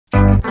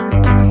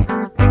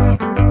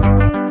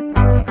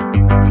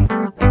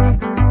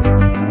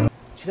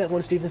that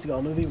one Steven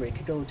Seagal movie where he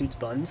kicked all the dude's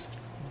buns?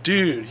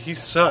 Dude, he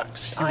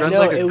sucks. He I runs know,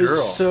 like a it girl.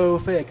 was so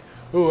fake.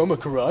 Oh, I'm a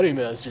karate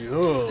master.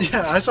 Oh.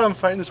 Yeah, I saw him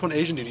fighting this one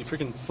Asian dude. He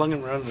freaking flung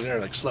him around in the air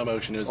like slow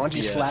motion. It was Why don't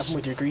you BS. slap him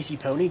with your greasy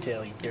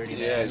ponytail, you dirty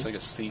man? Yeah, he's like a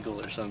seagull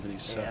or something. He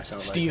sucks. Yeah. I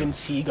don't Steven like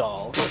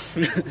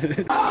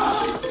Seagal.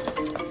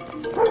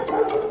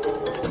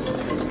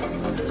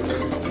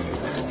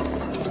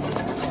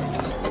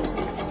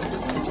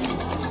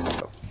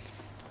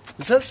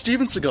 Is that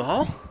Steven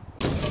Seagal?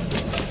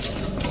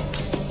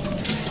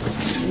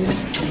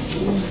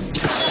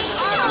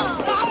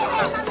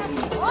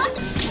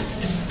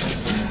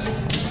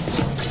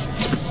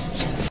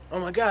 Oh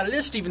my god, it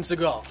is Steven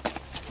Seagal.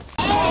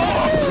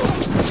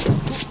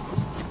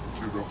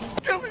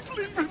 Kill me,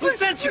 please. Who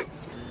sent you?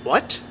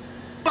 What?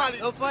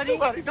 Nobody.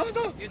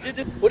 No. You did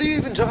it. What are you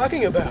even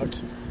talking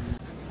about?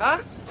 Huh?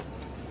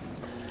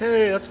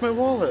 Hey, that's my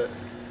wallet.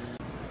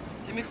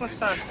 Dimmi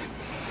Constante.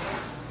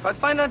 If I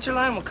find out you're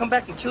lying, we'll come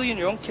back and kill you in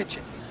your own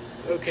kitchen.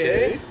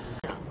 Okay.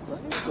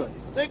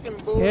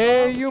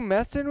 Hey, you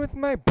messing with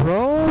my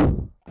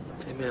bro?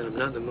 Hey man, I'm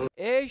not in the mood.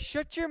 Hey,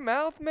 shut your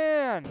mouth,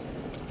 man.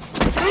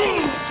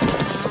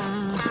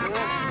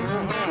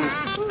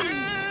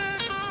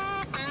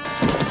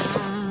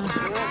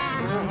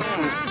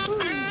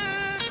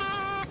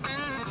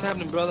 What's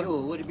happening, brother?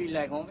 Yo, what'd it be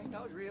like, homie?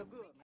 That was real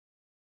good.